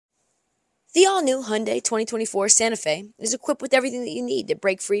The all-new Hyundai 2024 Santa Fe is equipped with everything that you need to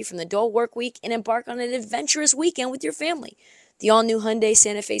break free from the dull work week and embark on an adventurous weekend with your family. The all-new Hyundai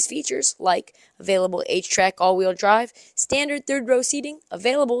Santa Fe's features, like available H-Track all-wheel drive, standard third-row seating,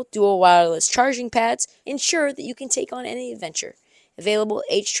 available dual wireless charging pads, ensure that you can take on any adventure. Available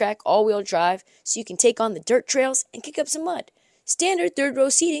H-Track all-wheel drive so you can take on the dirt trails and kick up some mud. Standard third-row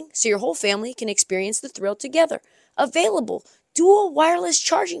seating so your whole family can experience the thrill together. Available dual wireless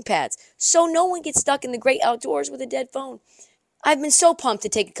charging pads so no one gets stuck in the great outdoors with a dead phone. I've been so pumped to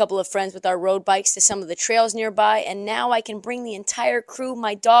take a couple of friends with our road bikes to some of the trails nearby, and now I can bring the entire crew,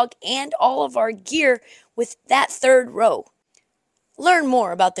 my dog, and all of our gear with that third row. Learn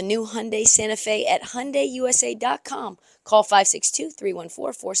more about the new Hyundai Santa Fe at HyundaiUSA.com. Call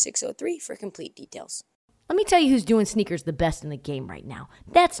 562-314-4603 for complete details. Let me tell you who's doing sneakers the best in the game right now.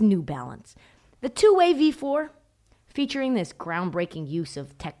 That's New Balance. The two-way V4, featuring this groundbreaking use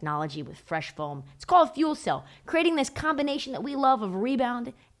of technology with fresh foam. It's called Fuel Cell, creating this combination that we love of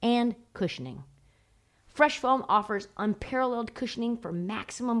rebound and cushioning. Fresh foam offers unparalleled cushioning for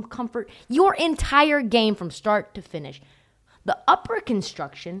maximum comfort your entire game from start to finish. The upper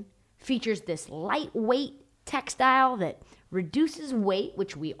construction features this lightweight textile that reduces weight,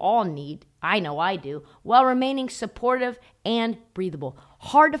 which we all need, I know I do, while remaining supportive and breathable.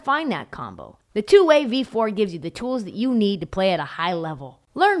 Hard to find that combo. The two-way V4 gives you the tools that you need to play at a high level.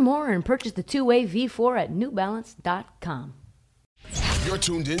 Learn more and purchase the two-way V4 at newbalance.com. You're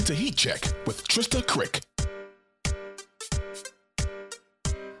tuned in to Heat Check with Trista Crick.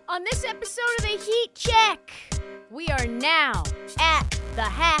 On this episode of the Heat Check, we are now at the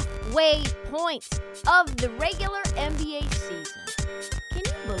halfway point of the regular NBA season. Can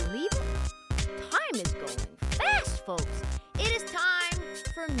you believe it? Time is going fast, folks. It is time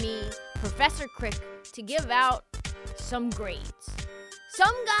for me, Professor Crick, to give out some grades.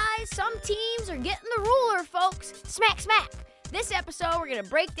 Some guys, some teams are getting the ruler, folks. Smack, smack. This episode, we're going to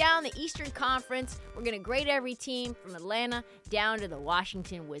break down the Eastern Conference. We're going to grade every team from Atlanta down to the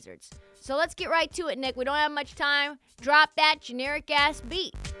Washington Wizards. So let's get right to it, Nick. We don't have much time. Drop that generic-ass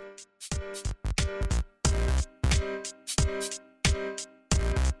beat.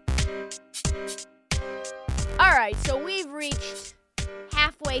 All right, so we've reached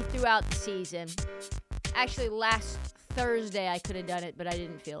halfway throughout the season. Actually, last Thursday I could have done it, but I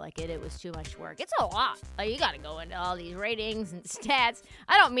didn't feel like it. It was too much work. It's a lot. Like, you got to go into all these ratings and stats.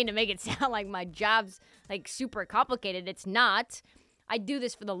 I don't mean to make it sound like my job's like super complicated. It's not. I do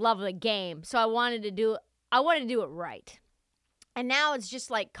this for the love of the game. So I wanted to do it right. And now it's just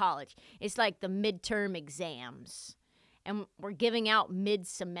like college. It's like the midterm exams. And we're giving out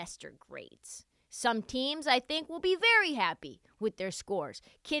mid-semester grades. Some teams, I think, will be very happy with their scores.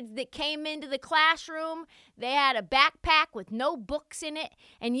 Kids that came into the classroom, they had a backpack with no books in it,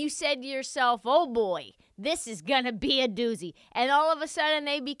 and you said to yourself, oh boy, this is going to be a doozy. And all of a sudden,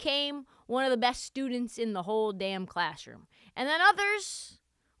 they became one of the best students in the whole damn classroom. And then others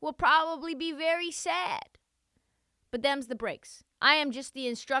will probably be very sad. But them's the breaks. I am just the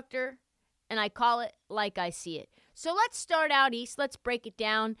instructor, and I call it like I see it. So let's start out East. Let's break it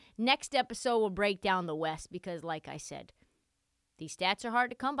down. Next episode, we'll break down the West because, like I said, these stats are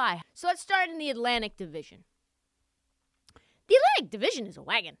hard to come by. So let's start in the Atlantic Division. The Atlantic Division is a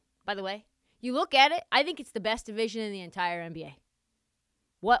wagon, by the way. You look at it, I think it's the best division in the entire NBA.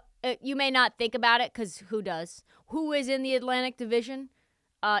 What you may not think about it because who does? Who is in the Atlantic Division?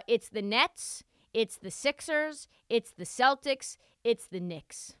 It's the Nets, it's the Sixers, it's the Celtics, it's the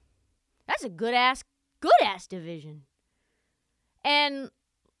Knicks. That's a good-ass division. And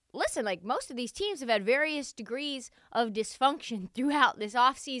listen, like most of these teams have had various degrees of dysfunction throughout this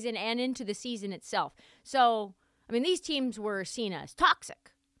offseason and into the season itself. So, I mean, these teams were seen as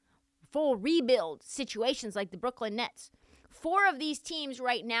toxic, full rebuild situations like the Brooklyn Nets. 4 of these teams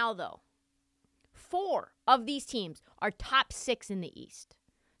right now, though, 4 of these teams are top 6 in the East.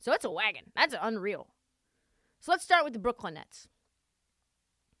 So it's a wagon. That's unreal. So let's start with the Brooklyn Nets.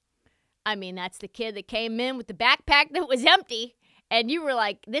 I mean, that's the kid that came in with the backpack that was empty, and you were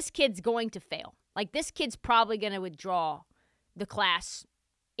like, this kid's going to fail. Like, this kid's probably going to withdraw the class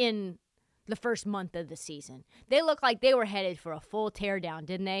in the first month of the season. They looked like they were headed for a full teardown,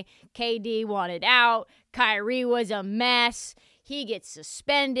 didn't they? KD wanted out. Kyrie was a mess. He gets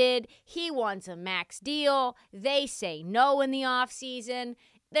suspended. He wants a max deal. They say no in the offseason.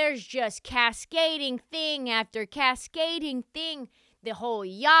 There's just cascading thing after cascading thing. The whole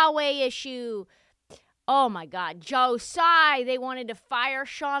Yahweh issue. Oh, my God. Joe Tsai, they wanted to fire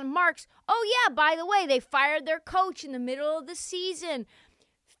Sean Marks. Oh, yeah, by the way, they fired their coach in the middle of the season.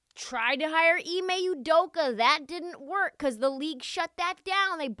 tried to hire Ime Udoka. That didn't work because the league shut that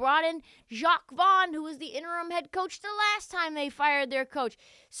down. They brought in Jacques Vaughn, who was the interim head coach the last time they fired their coach.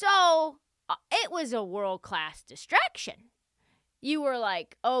 So it was a world-class distraction. You were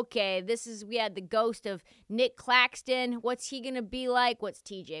like, okay, we had the ghost of Nick Claxton. What's he going to be like? What's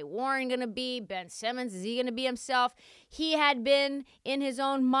TJ Warren going to be? Ben Simmons, is he going to be himself? He had been, in his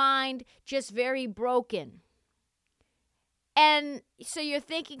own mind, just very broken. And so you're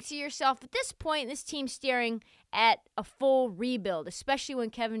thinking to yourself, at this point, this team's staring at a full rebuild, especially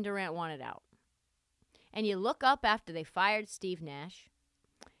when Kevin Durant wanted out. And you look up after they fired Steve Nash,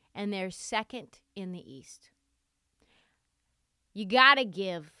 and they're second in the East. You got to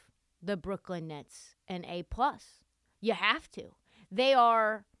give the Brooklyn Nets an A+. You have to. They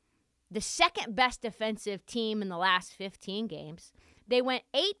are the second best defensive team in the last 15 games. They went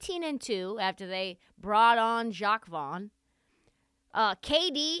 18-2 after they brought on Jacques Vaughn.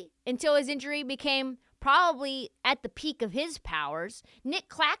 KD, until his injury, became probably at the peak of his powers. Nick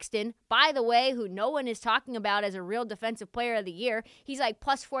Claxton, by the way, who no one is talking about as a real defensive player of the year, he's like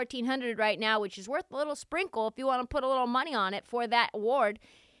plus 1,400 right now, which is worth a little sprinkle if you want to put a little money on it for that award.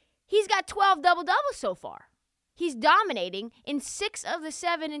 He's got 12 double-doubles so far. He's dominating in 6 of the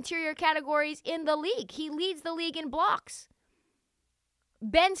 7 interior categories in the league. He leads the league in blocks.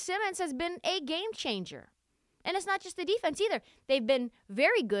 Ben Simmons has been a game changer. And it's not just the defense either. They've been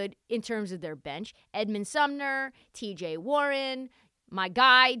very good in terms of their bench. Edmund Sumner, TJ Warren, my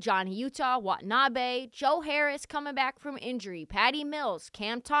guy, Johnny Utah, Watanabe, Joe Harris coming back from injury, Patty Mills,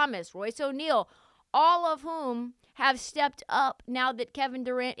 Cam Thomas, Royce O'Neal, all of whom have stepped up now that Kevin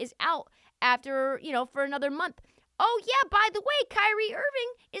Durant is out after, for another month. Oh, yeah, by the way, Kyrie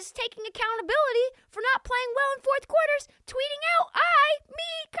Irving is taking accountability for not playing well in fourth quarters, tweeting out,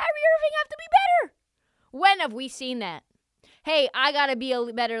 Kyrie Irving, have to be better. When have we seen that? Hey, I got to be a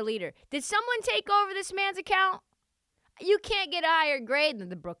better leader. Did someone take over this man's account? You can't get a higher grade than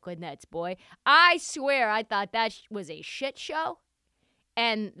the Brooklyn Nets, boy. I swear I thought that was a shit show,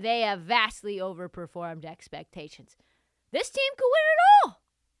 and they have vastly overperformed expectations. This team could win it all.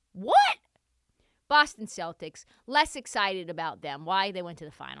 What? Boston Celtics, less excited about them. Why? They went to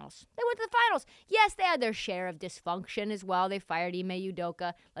the finals. Yes, they had their share of dysfunction as well. They fired Ime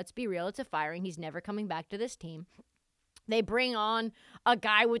Udoka. Let's be real, it's a firing. He's never coming back to this team. They bring on a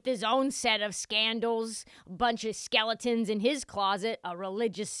guy with his own set of scandals, a bunch of skeletons in his closet, a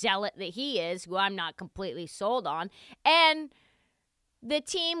religious zealot that he is, who I'm not completely sold on. And the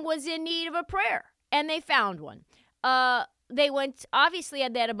team was in need of a prayer, and they found one. They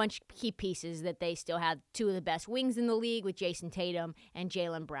had a bunch of key pieces that they still had 2 of the best wings in the league with Jason Tatum and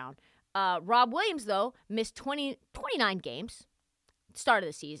Jaylen Brown. Rob Williams, though, missed 29 games start of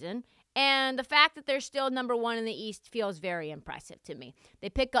the season, and the fact that they're still number 1 in the East feels very impressive to me. They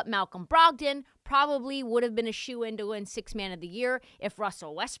pick up Malcolm Brogdon, probably would have been a shoo-in to win 6th Man of the Year if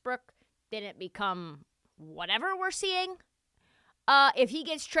Russell Westbrook didn't become whatever we're seeing. If he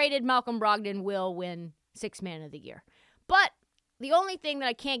gets traded, Malcolm Brogdon will win 6th Man of the Year. But the only thing that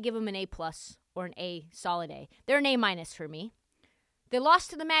I can't give them an A+ or an A, solid A, they're an A- for me. They lost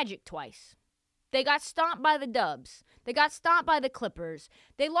to the Magic twice. They got stomped by the Dubs. They got stomped by the Clippers.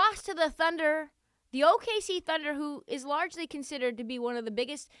 They lost to the Thunder, the OKC Thunder, who is largely considered to be one of the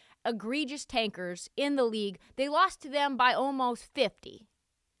biggest egregious tankers in the league. They lost to them by almost 50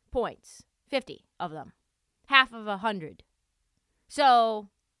 points. 50 of them. Half of 100. So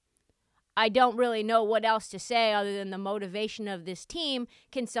I don't really know what else to say other than the motivation of this team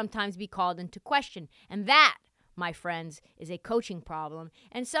can sometimes be called into question. And that, my friends, is a coaching problem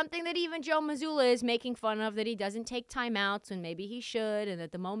and something that even Joe Mazzulla is making fun of, that he doesn't take timeouts when maybe he should, and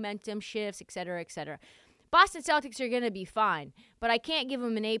that the momentum shifts, etc., etc. Boston Celtics are going to be fine, but I can't give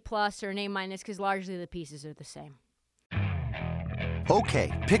them an A+ or an A- because largely the pieces are the same.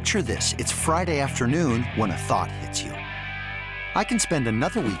 Okay, picture this. It's Friday afternoon when a thought hits you. I can spend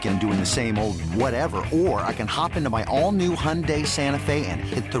another weekend doing the same old whatever, or I can hop into my all-new Hyundai Santa Fe and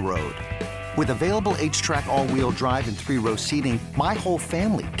hit the road. With available H-Track all-wheel drive and 3-row seating, my whole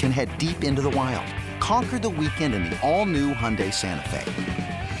family can head deep into the wild. Conquer the weekend in the all-new Hyundai Santa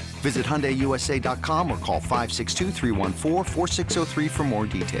Fe. Visit HyundaiUSA.com or call 562-314-4603 for more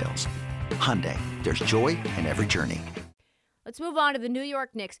details. Hyundai, there's joy in every journey. Let's move on to the New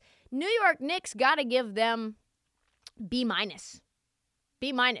York Knicks. New York Knicks got to give them B-.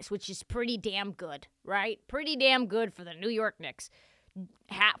 B-, which is pretty damn good, right? Pretty damn good for the New York Knicks.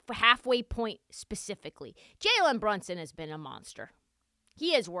 Halfway point specifically. Jalen Brunson has been a monster.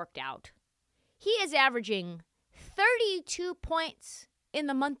 He has worked out. He is averaging 32 points in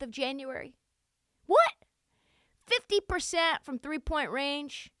the month of January. What? 50% from three-point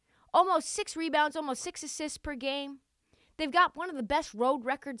range. almost 6 rebounds, almost 6 assists per game. They've got one of the best road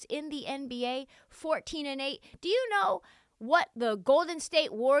records in the NBA, 14-8. Do you know what the Golden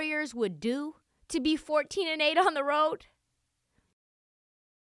State Warriors would do to be 14-8 on the road?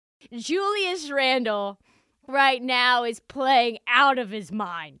 Julius Randle right now is playing out of his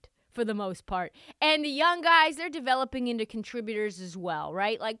mind for the most part. And the young guys, they're developing into contributors as well,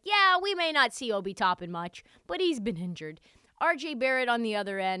 right? Like, yeah, we may not see Obi Toppin much, but he's been injured. RJ Barrett on the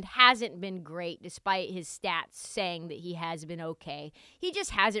other end hasn't been great despite his stats saying that he has been okay. He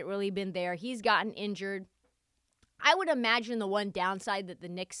just hasn't really been there. He's gotten injured. I would imagine the one downside that the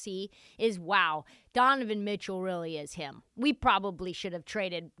Knicks see is, wow, Donovan Mitchell really is him. We probably should have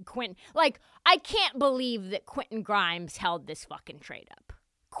traded Quentin. Like, I can't believe that Quentin Grimes held this fucking trade up.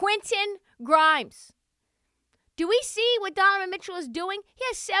 Quentin Grimes. Do we see what Donovan Mitchell is doing? He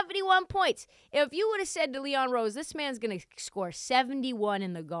has 71 points. If you would have said to Leon Rose, this man's going to score 71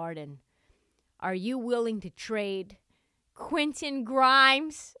 in the Garden, are you willing to trade Quentin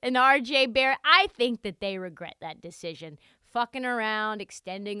Grimes and RJ Barrett? I think that they regret that decision. Fucking around,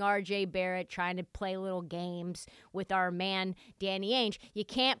 extending RJ Barrett, trying to play little games with our man Danny Ainge. You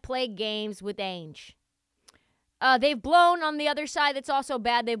can't play games with Ainge. They've blown on the other side. That's also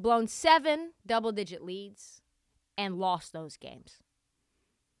bad. They've blown 7 double-digit leads and lost those games.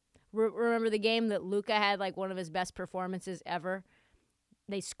 Remember the game that Luka had like one of his best performances ever?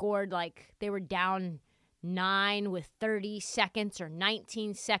 They scored like they were down 9 with 30 seconds or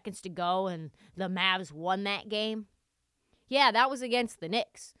 19 seconds to go, and the Mavs won that game. Yeah, that was against the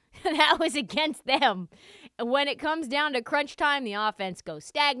Knicks. That was against them. When it comes down to crunch time, the offense goes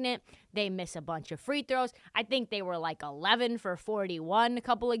stagnant. They miss a bunch of free throws. I think they were like 11 for 41 a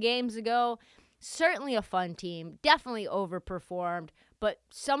couple of games ago. Certainly a fun team. Definitely overperformed. But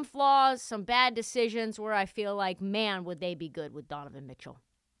some flaws, some bad decisions where I feel like, man, would they be good with Donovan Mitchell.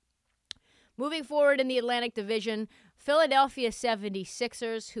 Moving forward in the Atlantic Division, Philadelphia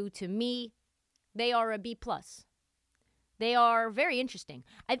 76ers, who to me, they are a B+. They are very interesting.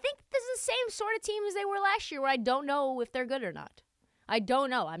 I think this is the same sort of team as they were last year where I don't know if they're good or not. I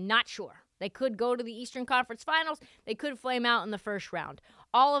don't know. I'm not sure. They could go to the Eastern Conference Finals. They could flame out in the first round.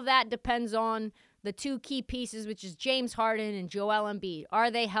 All of that depends on the two key pieces, which is James Harden and Joel Embiid.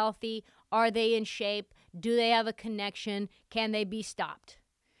 Are they healthy? Are they in shape? Do they have a connection? Can they be stopped?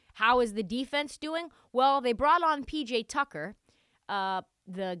 How is the defense doing? Well, they brought on P.J. Tucker,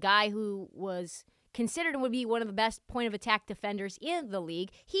 the guy who was considered would be one of the best point-of-attack defenders in the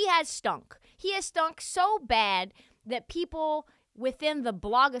league. He has stunk. He has stunk so bad that people within the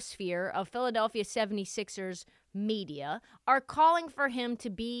blogosphere of Philadelphia 76ers media are calling for him to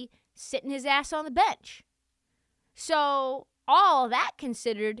be sitting his ass on the bench. So, all that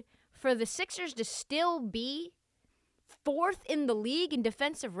considered, for the Sixers to still be 4th in the league in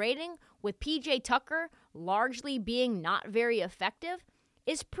defensive rating with P.J. Tucker largely being not very effective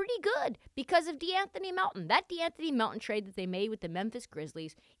is pretty good because of DeAnthony Melton. That DeAnthony Melton trade that they made with the Memphis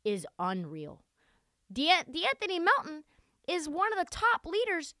Grizzlies is unreal. DeAnthony Melton is one of the top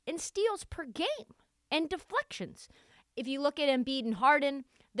leaders in steals per game and deflections. If you look at Embiid and Harden,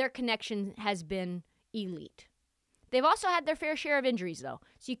 their connection has been elite. They've also had their fair share of injuries, though,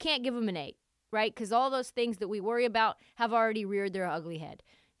 so you can't give them an 8, right? Because all those things that we worry about have already reared their ugly head.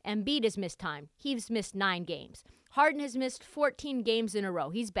 Embiid has missed time. He's missed 9 games. Harden has missed 14 games in a row.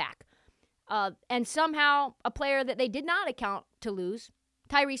 He's back. And somehow a player that they did not account to lose,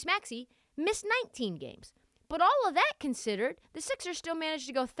 Tyrese Maxey, missed 19 games. But all of that considered, the Sixers still managed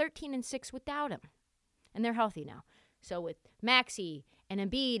to go 13-6 without him. And they're healthy now. So with Maxey and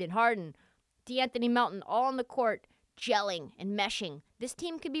Embiid and Harden, DeAnthony Melton all on the court, gelling and meshing, this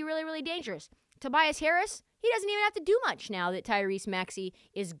team could be really, really dangerous. Tobias Harris, he doesn't even have to do much now that Tyrese Maxey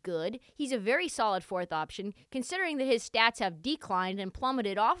is good. He's a very solid 4th option. Considering that his stats have declined and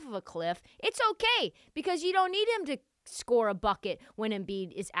plummeted off of a cliff, it's okay because you don't need him to score a bucket when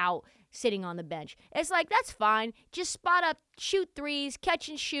Embiid is out sitting on the bench. It's like, that's fine. Just spot up, shoot threes, catch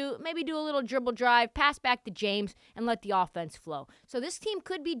and shoot, maybe do a little dribble drive, pass back to James, and let the offense flow. So this team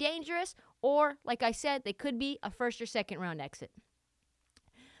could be dangerous, or, like I said, they could be a 1st or 2nd round exit.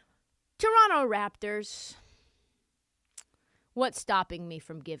 Toronto Raptors. What's stopping me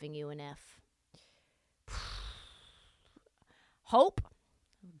from giving you an F? Hope,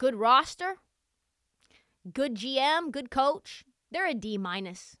 good roster, good GM, good coach. They're a D-.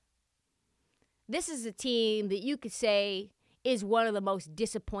 This is a team that you could say is one of the most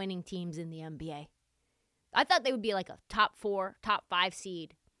disappointing teams in the NBA. I thought they would be like a top 4, top 5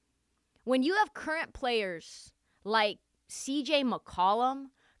 seed. When you have current players like CJ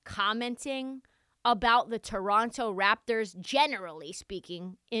McCollum commenting about the Toronto Raptors, generally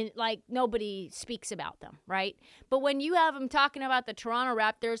speaking, nobody speaks about them, right? But when you have them talking about the Toronto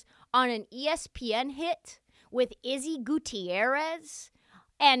Raptors on an ESPN hit with Izzy Gutierrez,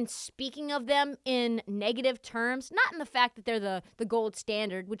 and speaking of them in negative terms, not in the fact that they're the gold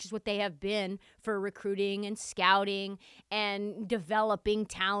standard, which is what they have been for recruiting and scouting and developing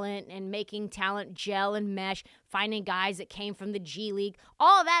talent and making talent gel and mesh, finding guys that came from the G League.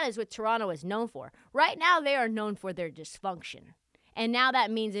 All of that is what Toronto is known for. Right now, they are known for their dysfunction. And now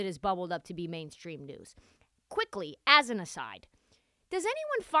that means it is bubbled up to be mainstream news. Quickly, as an aside, does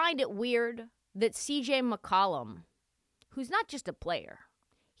anyone find it weird that CJ McCollum, who's not just a player,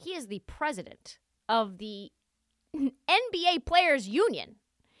 he is the president of the NBA Players Union,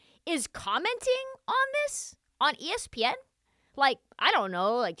 is commenting on this on ESPN? I don't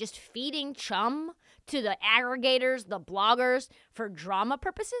know, just feeding chum to the aggregators, the bloggers, for drama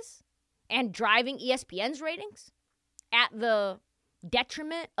purposes and driving ESPN's ratings at the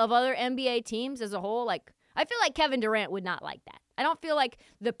detriment of other NBA teams as a whole? I feel like Kevin Durant would not like that. I don't feel like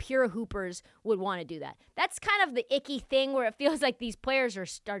the pure hoopers would want to do that. That's kind of the icky thing where it feels like these players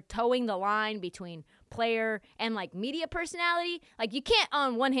are towing the line between player and media personality. You can't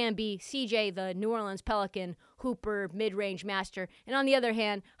on one hand be CJ, the New Orleans Pelican hooper, mid-range master, and on the other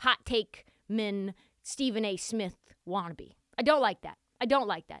hand, hot take min Stephen A. Smith wannabe. I don't like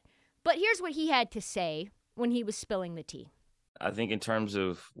that. But here's what he had to say when he was spilling the tea. I think in terms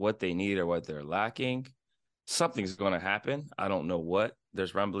of what they need or what they're lacking, something's going to happen. I don't know what.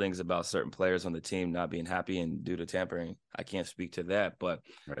 There's rumblings about certain players on the team not being happy and due to tampering. I can't speak to that, but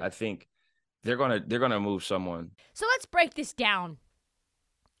right. I think they're gonna move someone. So let's break this down.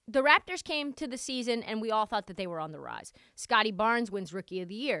 The Raptors came to the season, and we all thought that they were on the rise. Scotty Barnes wins Rookie of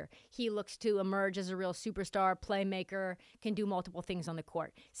the Year. He looks to emerge as a real superstar, playmaker, can do multiple things on the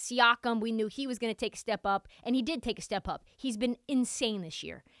court. Siakam, we knew he was going to take a step up, and he did take a step up. He's been insane this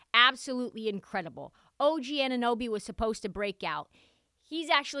year. Absolutely incredible. OG Anunoby was supposed to break out. He's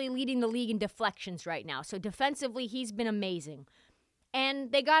actually leading the league in deflections right now, so defensively, he's been amazing.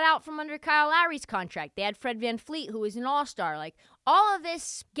 And they got out from under Kyle Lowry's contract. They had Fred VanVleet, who is an all-star. All of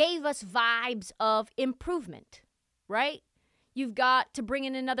this gave us vibes of improvement, right? You've got to bring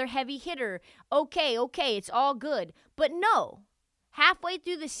in another heavy hitter. Okay, it's all good. But no, halfway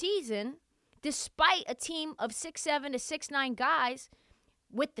through the season, despite a team of 6'7" to 6'9" guys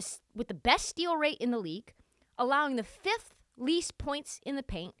with the best steal rate in the league, allowing the 5th least points in the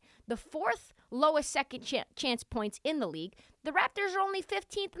paint, the 4th lowest second chance points in the league, the Raptors are only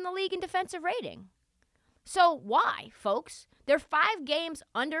 15th in the league in defensive rating. So why, folks? They're 5 games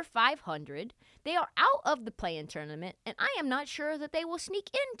under 500. They are out of the play-in tournament, and I am not sure that they will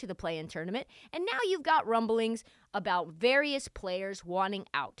sneak into the play-in tournament. And now you've got rumblings about various players wanting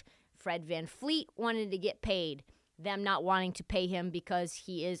out. Fred VanVleet wanted to get paid. Them not wanting to pay him because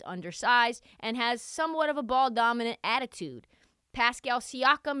he is undersized and has somewhat of a ball-dominant attitude. Pascal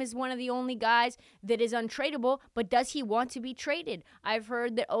Siakam is one of the only guys that is untradeable, but does he want to be traded? I've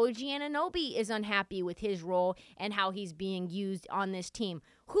heard that OG Anunoby is unhappy with his role and how he's being used on this team.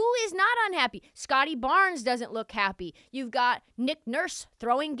 Who is not unhappy? Scotty Barnes doesn't look happy. You've got Nick Nurse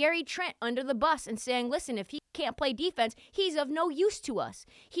throwing Gary Trent under the bus and saying, listen, if he can't play defense, he's of no use to us.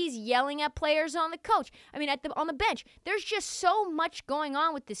 He's yelling at players on the bench. There's just so much going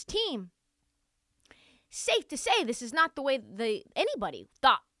on with this team. Safe to say this is not the way anybody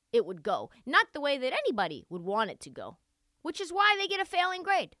thought it would go. Not the way that anybody would want it to go. Which is why they get a failing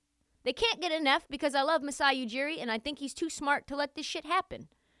grade. They can't get an F because I love Masai Ujiri and I think he's too smart to let this shit happen.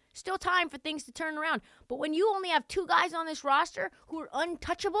 Still time for things to turn around. But when you only have 2 guys on this roster who are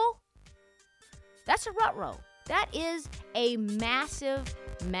untouchable, that's a rut row. That is a massive,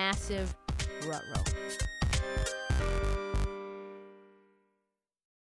 massive rut row.